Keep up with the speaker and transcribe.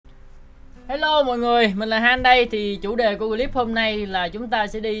Hello mọi người, mình là Han đây. Thì chủ đề của clip hôm nay là chúng ta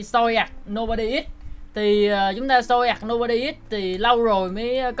sẽ đi soi ạc NoBoDyX. Thì chúng ta soi ạc NoBoDyX thì lâu rồi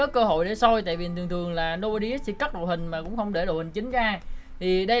mới có cơ hội để soi. Tại vì thường là NoBoDyX sẽ cắt đội hình mà cũng không để đội hình chính ra.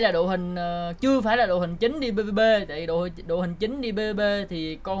 Thì đây là đội hình chưa phải là đội hình chính đi PVP. Tại đội hình chính đi PVP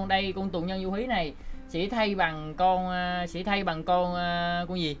thì con tù nhân vũ khí này sẽ thay bằng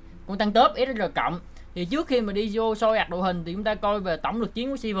con gì? Con tăng tớp SR cộng. Thì trước khi mà đi vô soi ạc đội hình thì chúng ta coi về tổng lực chiến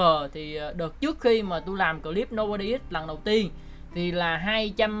của server. Thì đợt trước khi mà tôi làm clip NoBoDyX lần đầu tiên thì là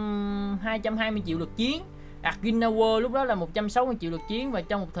 220 triệu lực chiến. Ạc Ginawer lúc đó là 160 triệu lực chiến. Và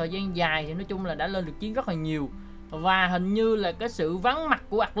trong một thời gian dài thì nói chung là đã lên lực chiến rất là nhiều. Và hình như là cái sự vắng mặt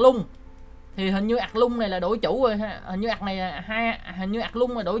của ạc lung, thì hình như ạc lung này là đổi chủ rồi. Hình như ạc này là hình như ạc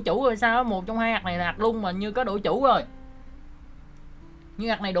lung là đổi chủ rồi sao đó. Một trong hai ạc này là ạc lung mà như có đổi chủ rồi. Như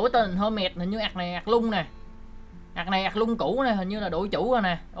ạc này đổi tên Hermet, hình như ạc này ạc lung nè. Ạc này ạc lung cũ này, hình như là đổi chủ rồi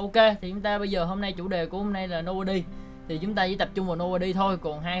nè. Ok, thì chúng ta bây giờ hôm nay chủ đề của hôm nay là NoBoDy. Thì chúng ta chỉ tập trung vào NoBoDy thôi.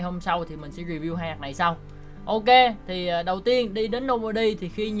 Còn hai hôm sau thì mình sẽ review hai ạc này sau. Ok, thì đầu tiên đi đến NoBoDy thì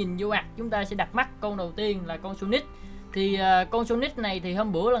khi nhìn vô ạc chúng ta sẽ đặt mắt con đầu tiên là con Sonic. Thì con Sonic này thì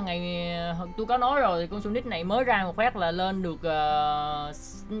hôm bữa là ngày tôi có nói rồi, con Sonic này mới ra một phát là lên được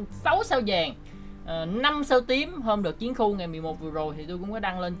 6 sao vàng, 5 sao tím. Hôm đợt chiến khu ngày 11 vừa rồi thì tôi cũng có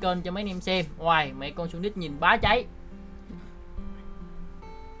đăng lên kênh cho mấy anh em xem. Ngoài mẹ con Sonic nhìn bá cháy.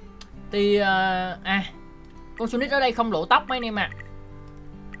 Thì con Sonic ở đây không lộ tóc mấy anh em ạ.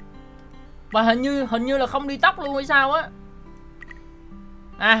 Và hình như là không đi tóc luôn hay sao á.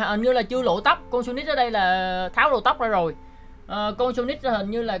 Hình như là chưa lộ tóc. Con Sonic ở đây là tháo đồ tóc ra rồi. Con Sonic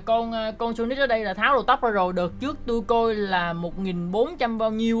hình như là con Sonic ở đây là tháo đồ tóc ra rồi. Đợt trước tôi coi là 1400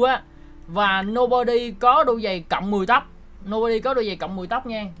 bao nhiêu á. Và NoBoDy có đôi giày cộng 10 tóc. NoBoDy có đôi giày cộng 10 tóc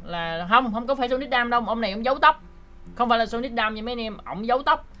nha. Là không có phải Sonic Đam đâu. Ông này ông giấu tóc. Không phải là Sonic Đam nha mấy anh em. Ông giấu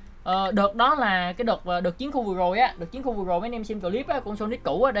tóc. Đợt đó là cái đợt chiến khu vừa rồi á. Đợt chiến khu vừa rồi mấy anh em xem clip á. Con Sonic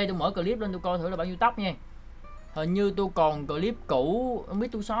cũ á. Đây tôi mở clip lên tôi coi thử là bao nhiêu tóc nha. Hình như tôi còn clip cũ, không biết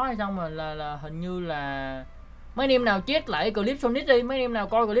tôi xóa hay xong mà là hình như là mấy anh em nào chết lại clip Sonic đi. Mấy anh em nào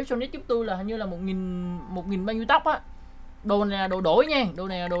coi clip Sonic giúp tôi là hình như là 1000 bao nhiêu tóc á. Đồ này là đồ đổi nha. Đồ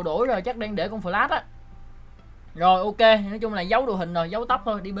này là đồ đổi rồi, chắc đang để con flash á. Rồi ok, nói chung là giấu đồ hình rồi, giấu tóc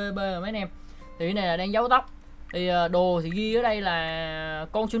thôi, đi BB rồi mấy anh em. Thì cái này là đang giấu tóc. Thì đồ thì ghi ở đây là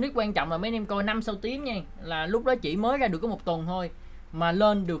con Sonic quan trọng là mấy anh em coi 5 sao tím nha. Là lúc đó chỉ mới ra được có 1 tuần thôi mà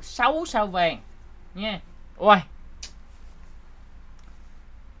lên được 6 sao vàng nha. Ôi,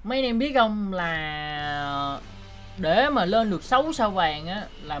 mấy anh em biết không là để mà lên được 6 sao vàng á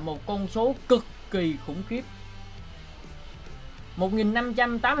là một con số cực kỳ khủng khiếp.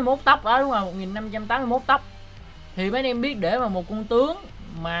 1581 tóc đó, đúng không? 1581 tóc. Thì mấy anh em biết để mà một con tướng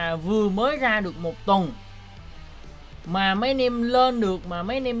mà vừa mới ra được 1 tuần mà mấy anh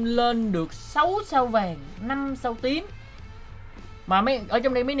em lên được 6 sao vàng, 5 sao tím. Mà ở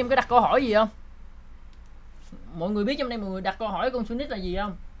trong đây mấy anh em có đặt câu hỏi gì không? Mọi người biết trong đây mọi người đặt câu hỏi con Sonic là gì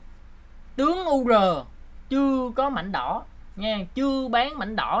không? Tướng UR chưa có mảnh đỏ nha, chưa bán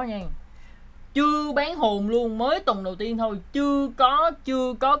mảnh đỏ nha. Chưa bán hồn luôn, mới tuần đầu tiên thôi, chưa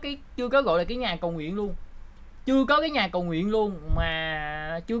có gọi là cái nhà cầu nguyện luôn. Chưa có cái nhà cầu nguyện luôn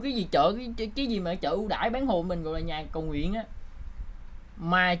mà chưa cái gì chợ cái gì mà chợ ưu đãi bán hồn mình gọi là nhà cầu nguyện á.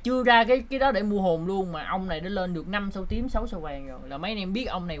 Mà chưa ra cái đó để mua hồn luôn mà ông này đã lên được 5 sao tím, 6 sao vàng rồi. Là mấy anh em biết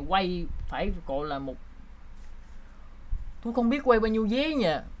ông này quay phải gọi là một, tôi không biết quay bao nhiêu vé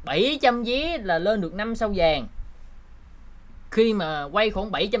nha, 700 vé là lên được 5 sao vàng. Khi mà quay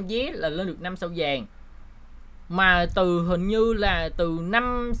khoảng 700 vé là lên được 5 sao vàng. Mà hình như là từ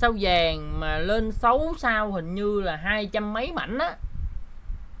 5 sao vàng mà lên 6 sao hình như là 200 mấy mảnh á.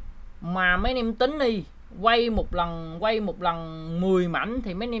 Mà mấy anh em tính đi, quay một lần 10 mảnh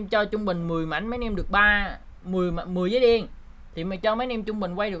thì mấy anh em cho trung bình 10 mảnh mấy anh em được 10 giấy đen. Thì mày cho mấy anh em trung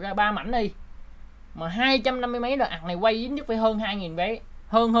bình quay được ra 3 mảnh đi. Mà 250 mấy là ạc này quay ít nhất phải hơn 2.000 vé,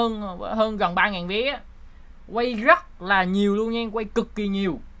 hơn gần 3.000 vé á. Quay rất là nhiều luôn nha, quay cực kỳ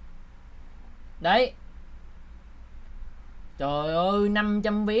nhiều. Đấy. Trời ơi,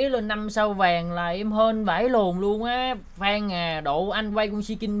 500 vé lên 5 sao vàng là em hên vãi lồn luôn á. Phan độ anh quay con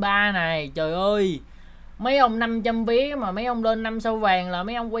skin 3 này, trời ơi. Mấy ông 500 vé mà mấy ông lên 5 sao vàng là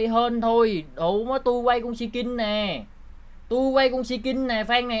mấy ông quay hên thôi. Đủ mới tôi quay con skin nè. Tôi quay con skin nè,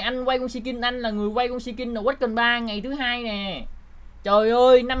 Phan này anh quay con skin, anh là người quay con skin là Question 3 ngày thứ 2 nè. Trời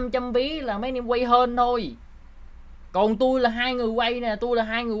ơi, 500 vé là mấy anh em quay hên thôi. Còn tôi là 2 người quay nè, tôi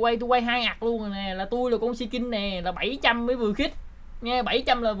quay 2 ạc luôn rồi nè, là tôi là con skin nè, là 700 mới vừa khích. Nghe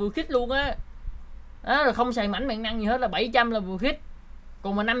 700 là vừa khích luôn á. Đó là không xài mảnh mạng năng gì hết, là 700 là vừa khích.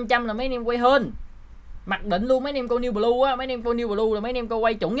 Còn mà 500 là mấy anh em quay hên. Mặc định luôn mấy anh em coi New Blue á, mấy anh em coi New Blue là mấy anh em coi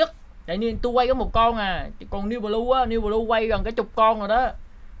quay chuẩn nhất. Tại nên tôi quay có một con à, còn New Blue á, New Blue quay gần cả chục con rồi đó.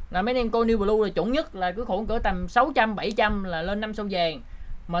 Là mấy anh em coi New Blue là chuẩn nhất, là cứ khoảng cỡ tầm 600 700 là lên 5 sao vàng.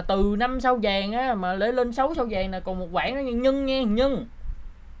 Mà từ 5 sao vàng á mà để lên 6 sao vàng là còn một quãng nó nhân nha, nhân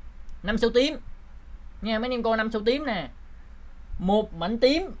 5 sao tím nha. Mấy anh em coi 5 sao tím nè, một mảnh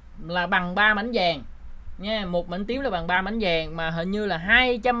tím là bằng 3 mảnh vàng nha, một mảnh tím là bằng 3 mảnh vàng, mà hình như là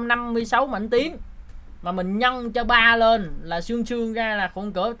 256 mảnh tím mà mình nhân cho 3 lên là xương xương ra là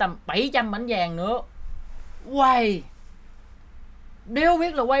khoảng cỡ tầm 700 mảnh vàng nữa. Quay đéo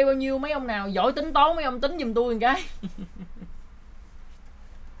biết là quay bao nhiêu. Mấy ông nào giỏi tính toán mấy ông tính giùm tôi một cái.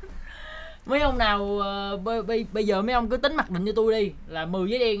 Mấy ông nào bây giờ mấy ông cứ tính mặc định cho tôi đi là 10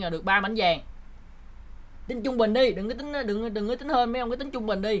 giấy đen là được 3 mảnh vàng. Tính trung bình đi, đừng có tính hơn, mấy ông cứ tính trung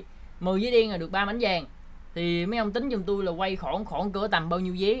bình đi. 10 giấy đen là được 3 mảnh vàng. Thì mấy ông tính giùm tôi là quay khoảng cỡ tầm bao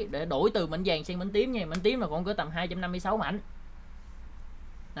nhiêu giấy để đổi từ mảnh vàng sang mảnh tím nha. Mảnh tím là khoảng cỡ tầm 256 mảnh.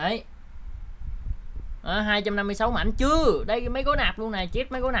 Đấy. 256 mảnh chứ. Đây mấy gói nạp luôn nè,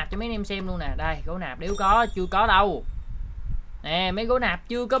 chết mấy gói nạp cho mấy anh em xem luôn nè. Đây, gói nạp đéo có, chưa có đâu. Nè, mấy gói nạp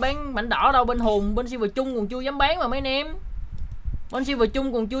chưa có bán mảnh đỏ đâu, bên Hùng, bên Silver chung còn chưa dám bán mà mấy anh em. Bên Silver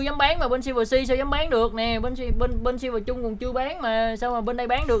chung còn chưa dám bán mà bên Silver C sao dám bán được nè, bên Silver chung còn chưa bán mà sao mà bên đây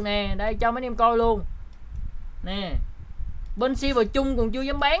bán được nè. Đây cho mấy anh em coi luôn. Nè. Bên Silver chung còn chưa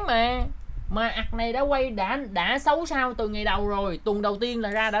dám bán mà ạc này đã quay đã 6 sao từ ngày đầu rồi. Tuần đầu tiên là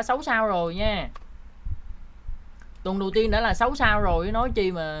ra đã 6 sao rồi nha. Tuần đầu tiên đã là 6 sao rồi, nói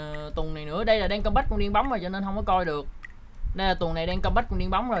chi mà tuần này nữa. Đây là đang comeback con điên bóng rồi cho nên không có coi được. Đây là tuần này đang comeback con điên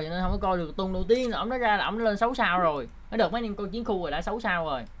bóng rồi cho nên không có coi được. Tuần đầu tiên là ổng nó ra là ổng lên 6 sao rồi. Nó được mấy anh em coi chiến khu rồi đã 6 sao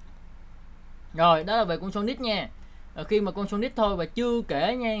rồi. Rồi, đó là về con Sonic nha. Khi mà con Sonic thôi và chưa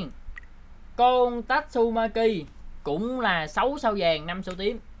kể nha. Con Tatsumaki cũng là 6 sao vàng, 5 sao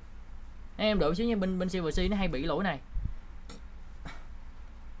tím. Em đợi xíu nha, bên Silver C nó hay bị lỗi này.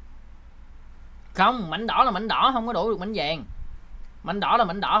 Không, mảnh đỏ là mảnh đỏ, không có đổi được mảnh vàng. Mảnh đỏ là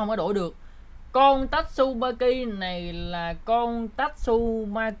mảnh đỏ, không có đổi được. Con Tatsumaki này là con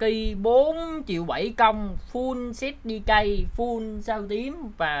Tatsumaki 4 triệu 7 công, full set đi cây, full sao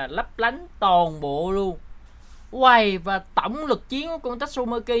tím và lấp lánh toàn bộ luôn. Uầy, và tổng lực chiến của con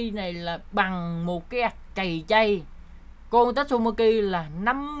Tatsumaki này là bằng một cái cày chay. Con Tatsumaki là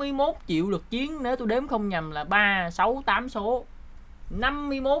 51 triệu lực chiến, nếu tôi đếm không nhầm là 3, 6, 8 số.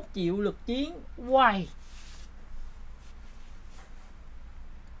 51 triệu lực chiến. Uầy.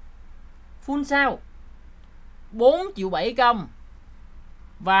 Full sao 4 triệu 7 công.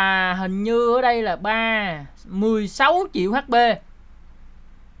 Và hình như ở đây là 16 triệu HP.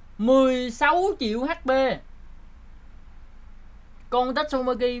 16 triệu HP. Con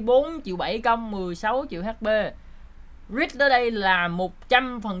Tatsumaki 4 triệu 7 công, 16 triệu HP. Crit ở đây là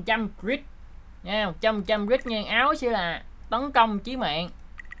 100% crit nha, 100% crit nha. Áo sẽ là tấn công chí mạng.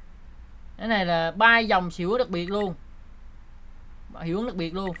 Cái này là 3 dòng hiệu đặc biệt luôn. Hiệu đặc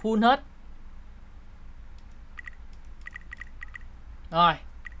biệt luôn, full hết. Rồi.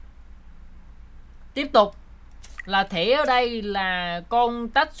 Tiếp tục là thẻ ở đây là con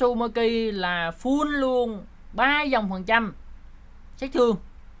Tatsumaki là full luôn, 3 dòng phần trăm sát thương.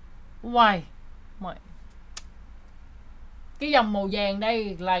 Wow. Cái dòng màu vàng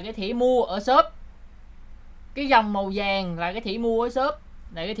đây là cái thẻ mua ở shop. Cái dòng màu vàng là cái thẻ mua ở shop.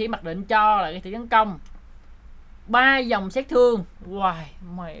 Này cái thẻ mặc định cho là cái thẻ tấn công. 3 dòng sát thương. Wow,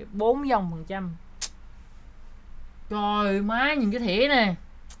 mày 4 dòng phần trăm. Trời má, nhìn cái thẻ nè.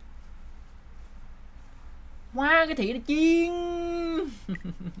 Má cái thẻ nó chiên.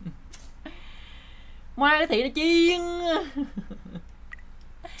 Má cái thẻ nó chiên.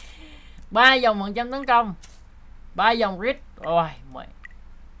 3 dòng phần trăm tấn công, 3 dòng crit. Rồi mày.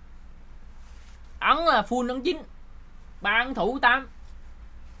 Ấn là full ấn 9, 3 ấn thủ 8.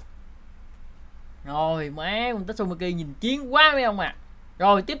 Rồi má, con Tatsumaki nhìn chiến quá mấy ông ạ.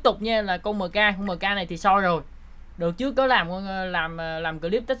 Rồi tiếp tục nha là con MK. Con MK này thì soi rồi. Được trước có làm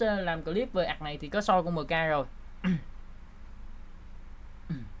clip làm clip về ạc này thì có soi con MK rồi.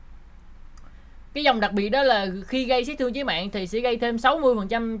 Cái dòng đặc biệt đó là khi gây sát thương chí mạng thì sẽ gây thêm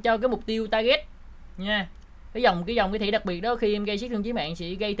 60% cho cái mục tiêu target nha. Cái dòng cái thẻ đặc biệt đó khi em gây sát thương chí mạng sẽ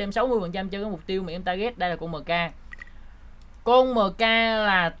gây thêm 60% cho cái mục tiêu mà em target. Đây là con MK. Con MK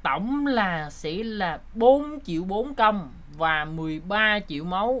là tổng là sẽ là 4 triệu 4 công và 13 triệu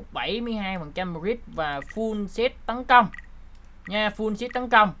máu, 72% crit và full set tấn công nha, full set tấn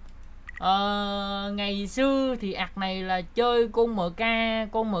công. Ngày xưa thì ạc này là chơi con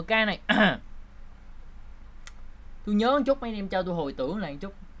MK này. Tôi nhớ một chút, mấy anh em cho tôi hồi tưởng lại một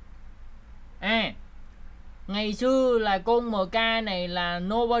chút. Ngày xưa là con MK này là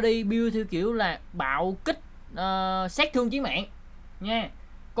NoBoDyX build theo kiểu là bạo kích sát thương chí mạng nha.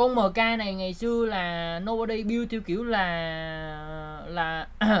 Con MK này ngày xưa là NoBoDyX build theo kiểu là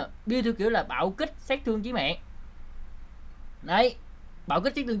build theo kiểu là bạo kích sát thương chí mạng. Đấy, bạo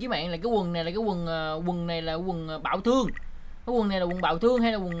kích sát thương chí mạng là cái quần này là cái quần này là quần bạo thương. Cái quần này là quần bạo thương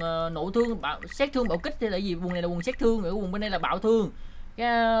hay là quần nộ thương, sát thương bạo kích hay là gì? Quần này là quần sát thương, cái quần bên đây là bạo thương. Cái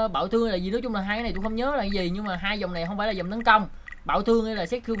bạo thương là gì, nói chung là hai cái này tôi không nhớ là gì, nhưng mà hai dòng này không phải là dòng tấn công. Bạo thương hay là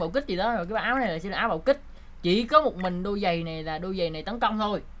sát thương bạo kích gì đó, rồi cái áo này là sẽ là áo bạo kích. Chỉ có một mình đôi giày này là đôi giày này tấn công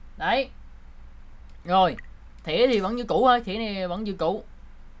thôi. Đấy. Rồi, thẻ thì vẫn như cũ thôi, thẻ này vẫn như cũ.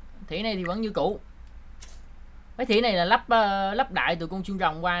 Thẻ này thì vẫn như cũ. Cái thẻ này là lắp đại từ con xương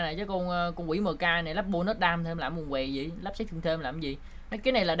rồng qua này, chứ con quỷ MK này lắp bonus đam thêm làm quần què gì, lắp sát thương thêm làm gì.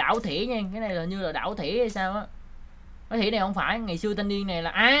 Cái này là đảo thẻ nha, cái này là như là đảo thẻ hay sao á. Cái thẻ này không phải, ngày xưa thanh niên này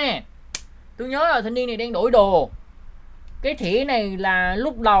là tôi nhớ là thanh niên này đang đổi đồ. Cái thẻ này là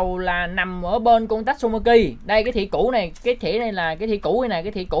lúc đầu là nằm ở bên con Tatsumaki. Đây cái thẻ cũ này, cái thẻ này là cái thẻ cũ này nè,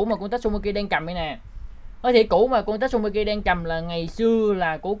 cái thẻ cũ mà con Tatsumaki đang cầm đây nè. Cái thẻ cũ mà con Tatsumaki đang cầm là ngày xưa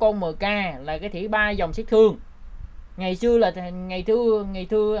là của con MK, là cái thẻ 3 dòng sát thương. Ngày xưa là ngày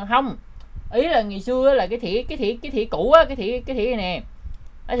thưa không. Ý là ngày xưa là cái thẻ cũ á, cái thẻ này nè.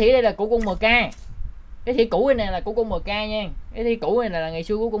 Cái thẻ đây là của con MK. Cái thẻ cũ này là của con MK nha. Cái thẻ cũ này là ngày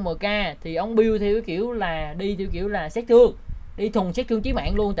xưa của con MK, thì ông build theo cái kiểu là đi theo kiểu là sát thương, đi thùng sát thương chí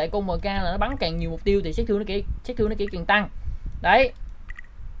mạng luôn, tại con MK là nó bắn càng nhiều mục tiêu thì sát thương nó càng tăng. Đấy.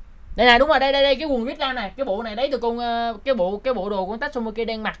 Đây nè, đúng rồi, đây cái quần viết ra nè, cái bộ này lấy từ con cái bộ đồ con Tatsumaki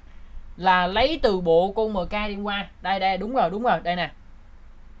đang mặc là lấy từ bộ con MK đi qua. Đây đúng rồi, đây nè.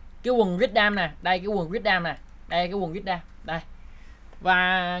 Cái quần viết đam nè, đây cái quần viết đam nè, đây cái quần viết đam, đây.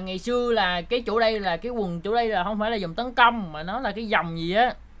 Và ngày xưa là cái chỗ đây là cái quần chỗ đây là không phải là dòng tấn công mà nó là cái dòng gì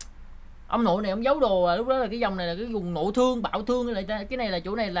á. Ông nội này ông giấu đồ à, lúc đó là cái dòng này là cái quần nộ thương, bạo thương, cái này là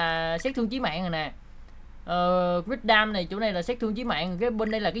chỗ này là sát thương chí mạng rồi nè. Gridam này chỗ này là sát thương chí mạng, cái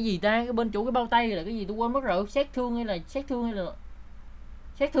bên đây là cái gì ta, cái bên chỗ cái bao tay là cái gì tôi quên mất rồi, sát thương hay là sát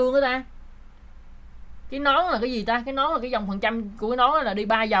thương đó ta. Cái nón là cái gì ta, cái nón là cái dòng phần trăm của cái nón là đi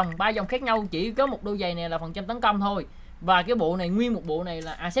 3 dòng khác nhau, chỉ có một đôi giày này là phần trăm tấn công thôi. Và cái bộ này nguyên một bộ này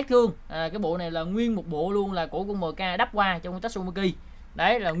là sát thương, cái bộ này là nguyên một bộ luôn là của con MK đắp qua cho con Tatsumaki.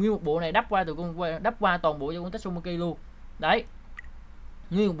 Đấy là nguyên một bộ này đắp qua toàn bộ cho con Tatsumaki luôn. Đấy,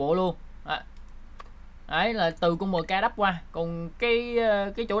 nguyên một bộ luôn. Đấy là từ con MK đắp qua. Còn cái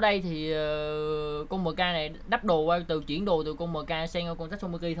chỗ đây thì con MK này đắp đồ qua, từ chuyển đồ từ con MK sang con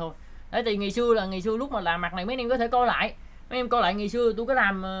Tatsumaki thôi. Đấy thì ngày xưa lúc mà làm mặt này mấy anh em có thể coi lại. Mấy em coi lại ngày xưa tôi có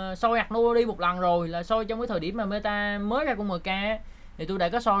làm soi ạc NoBoDyX một lần rồi, là soi trong cái thời điểm mà meta mới ra con MK thì tôi đã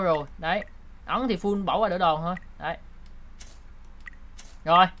có soi rồi. Đấy, ấn thì full bỏ qua đỡ đòn thôi. Đấy.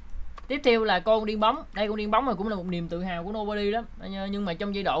 Rồi, tiếp theo là con điên bóng. Đây con điên bóng này cũng là một niềm tự hào của NoBoDyX lắm. Nhưng mà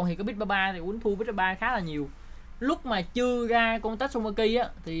trong giai đoạn thì cái bit 33 thì quýnh thua bit 33 khá là nhiều. Lúc mà chưa ra con Tatsumaki á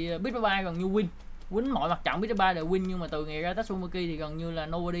thì bit 33 gần như win. Quýnh mọi mặt trận bit 33 đều win, nhưng mà từ ngày ra Tatsumaki thì gần như là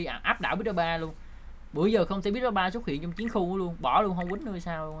NoBoDyX áp đảo bit 33 luôn. Bữa giờ không thể biết nó 3 xuất hiện trong chiến khu luôn, bỏ luôn, không quýnh nữa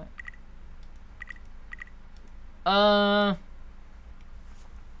sao luôn á.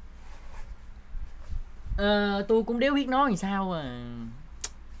 Tôi cũng đéo biết nói làm sao mà.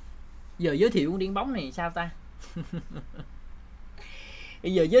 Giờ giới thiệu con điên bóng này sao ta?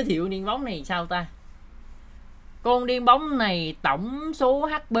 Bây giờ giới thiệu con điên bóng này sao ta? Con điên bóng này tổng số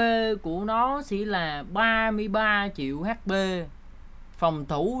HP của nó sẽ là 33 triệu HP. Phòng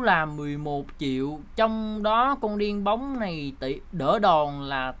thủ là 11 triệu. Trong đó con điên bóng này đỡ đòn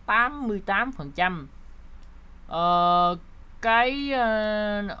là 88%. Ở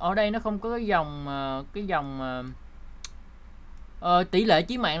đây nó không có cái dòng tỷ lệ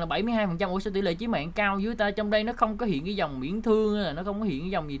chí mạng là 72%. Ủa sao tỷ lệ chí mạng cao dưới ta? Trong đây nó không có hiện cái dòng miễn thương, là nó không có hiện cái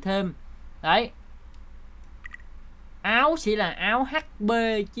dòng gì thêm. Đấy. Áo sẽ là áo HP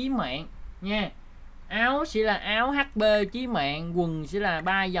chí mạng nha. Áo sẽ là áo HP chí mạng, quần sẽ là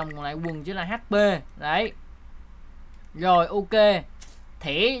 3 dòng, còn lại quần sẽ là HP. Đấy. Rồi ok.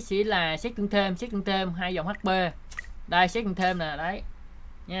 Thẻ sẽ là xét thương thêm 2 dòng HP. Đây xét thương thêm nè, đấy.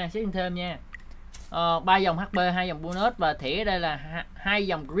 Nha, xét thương thêm nha. 3 dòng HP, 2 dòng bonus, và thẻ đây là 2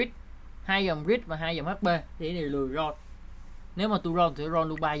 dòng grid, 2 dòng grid và 2 dòng HP. Thẻ này lười roll. Nếu mà tôi roll thì roll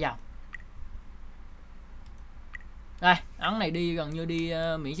luôn 3 dòng. Đây, ấn này đi gần như đi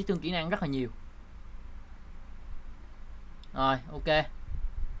miễn xét thương kỹ năng rất là nhiều. Rồi, ok.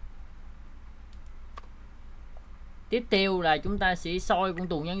 Tiếp theo là chúng ta sẽ soi con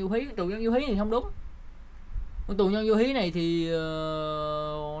tù nhân du hí. Tù nhân du hí này không đúng. Con tù nhân du hí này thì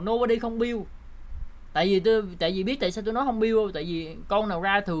NoBoDyX không build. Tại vì biết tại sao tôi nói không build không? Tại vì con nào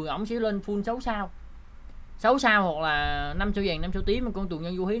ra thường ổng sẽ lên full 6 sao. 6 sao hoặc là 5 sao vàng 5 sao tím. Con tù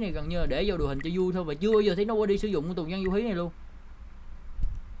nhân du hí này gần như là để vô đồ hình cho vui thôi, và chưa bao giờ thấy NoBoDyX sử dụng con tù nhân du hí này luôn.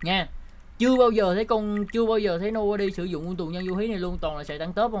 nha. Chưa bao giờ thấy NoBoDyX sử dụng con tù nhân du hí này luôn, toàn là xài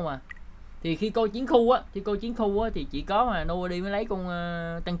tăng tớp không à. Thì khi coi chiến khu á, thì chỉ có mà NoBoDyX mới lấy con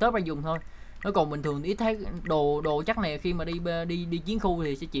tăng tớp ra dùng thôi. Nó còn bình thường ít thấy đồ chắc này khi mà đi chiến khu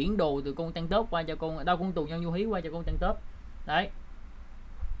thì sẽ chuyển đồ từ con tăng tớp qua cho con tù nhân du hí qua cho con tăng tớp. Đấy.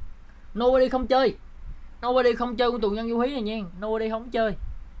 NoBoDyX không chơi con tù nhân du hí này nha. NoBoDyX không chơi.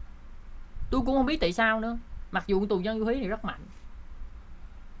 Tôi cũng không biết tại sao nữa. Mặc dù con tù nhân du hí này rất mạnh,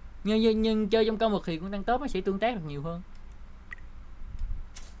 nhưng chơi trong con mực thì con tăng tớp nó sẽ tương tác được nhiều hơn.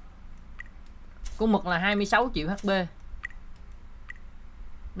 Con mực là 26 triệu HP.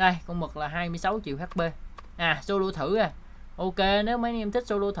 Đây, con mực là 26 triệu HP. Solo thử à. Ok, nếu mấy anh em thích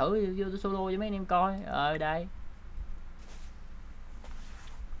solo thử thì vô tôi solo cho mấy anh em coi. Đây.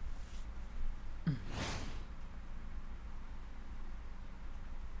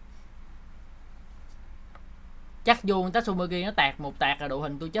 Chắc vô con Tatsumaki nó tạt một tạt là đội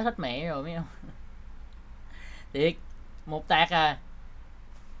hình tôi chết hết mẹ rồi mấy không. Thiệt, một tạt à.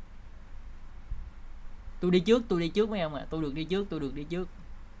 Tôi đi trước mấy ông à. Tôi được đi trước.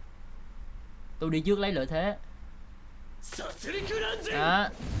 Tôi đi trước lấy lợi thế. Đó,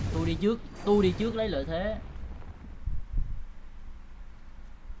 tôi đi trước lấy lợi thế.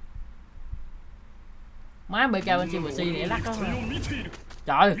 Má BK bên CMC này lắc đó.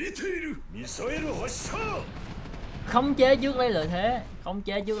 Trời. Khống chế trước lấy lợi thế.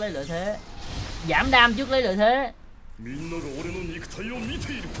 Giảm đam trước lấy lợi thế.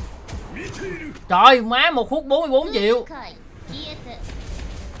 Trời má, một hút 44 triệu.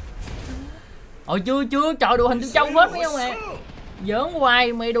 Chưa trời, đồ hình tôi trâu phết mấy không à. Giỡn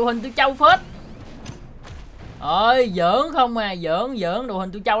hoài mày, đồ hình tôi trâu phết. Giỡn không à, giỡn đồ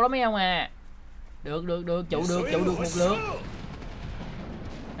hình tôi trâu lắm mấy không à. Được, trụ được một lượt.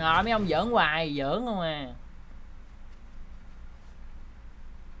 Rồi mấy ông giỡn hoài, giỡn không à.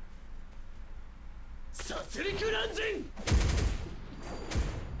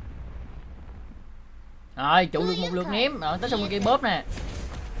 Rồi trụ được một lượt ném. Rồi tới xong rồi kia bóp nè.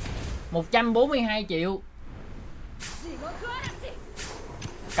 142 triệu.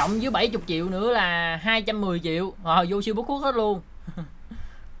 Cộng với 70 triệu nữa là 210 triệu. Rồi vô siêu bút khuất hết luôn.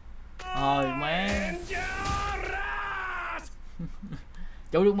 Rồi má.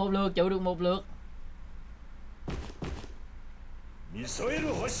 Trụ được một lượt.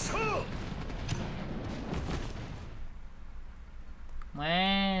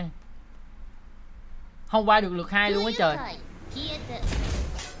 Má. Không qua được lượt 2 luôn á trời.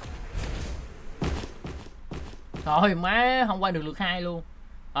 Rồi má, không qua được lượt 2 luôn.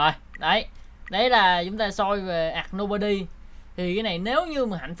 Rồi, đấy là chúng ta soi về ạc NoBoDyX. Thì cái này nếu như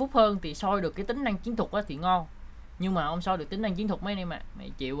mà hạnh phúc hơn thì soi được cái tính năng chiến thuật á thì ngon. Nhưng mà không soi được tính năng chiến thuật mấy anh em ạ.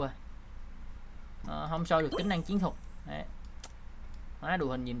 Mày chịu rồi. Không soi được tính năng chiến thuật. Đấy. Má, đồ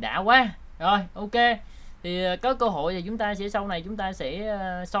hình nhìn đã quá. Rồi, ok. Thì có cơ hội thì chúng ta sẽ sau này chúng ta sẽ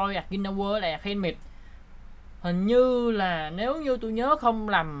soi ạc Ginawa là ạc Hand. Hình như là nếu như tôi nhớ không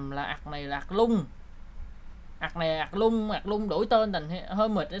lầm là ạc này là ạc lung. Ạc này ạc lung đổi tên thành hơi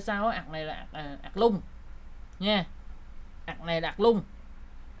mệt hay sao á. Ạc này là ạc lung nha. Ạc này là ạc lung.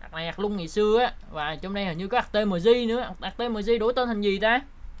 Ạc này ạc lung ngày xưa á. Và trong đây hình như có ạc TMG nữa. Ạc TMG đổi tên thành gì ta?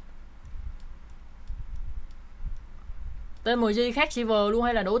 TMG khác server luôn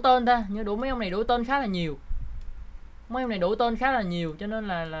hay là đổi tên ta? Như mấy ông này đổi tên khá là nhiều. Cho nên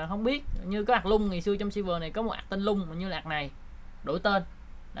là không biết. Như có ạc lung ngày xưa trong server này có một ạc tên lung, như là ạc này đổi tên.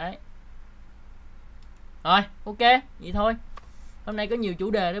 Đấy. Rồi, ok, vậy thôi. Hôm nay có nhiều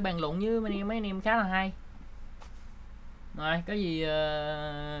chủ đề để bàn luận với mấy anh em khá là hay. Rồi, có gì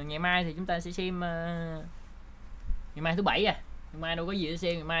ngày mai thì chúng ta sẽ xem. Ngày mai thứ Bảy à. Ngày mai đâu có gì để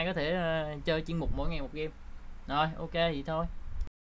xem, ngày mai có thể chơi chuyên mục mỗi ngày một game. Rồi, ok vậy thôi.